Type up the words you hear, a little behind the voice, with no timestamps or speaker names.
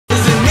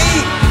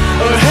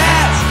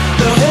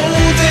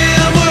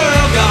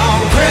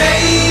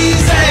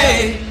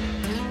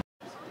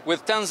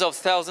With tens of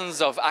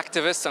thousands of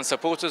activists and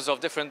supporters of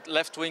different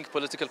left-wing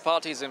political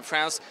parties in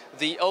France,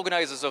 the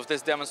organizers of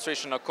this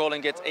demonstration are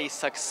calling it a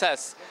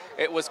success.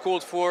 It was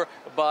called for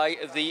by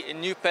the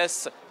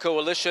NUPES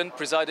coalition,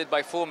 presided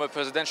by former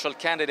presidential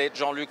candidate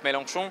Jean-Luc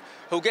Mélenchon,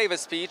 who gave a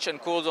speech and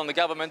called on the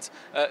government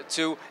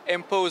to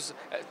impose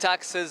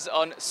taxes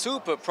on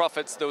super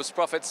profits, those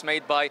profits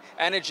made by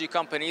energy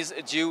companies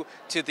due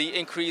to the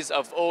increase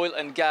of oil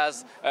and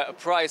gas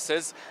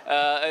prices,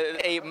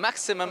 a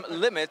maximum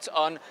limit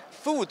on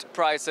food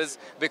prices,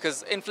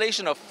 because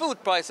inflation of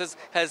food prices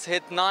has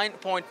hit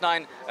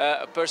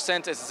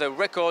 9.9%. This is a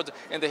record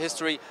in the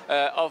history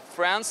of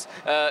France.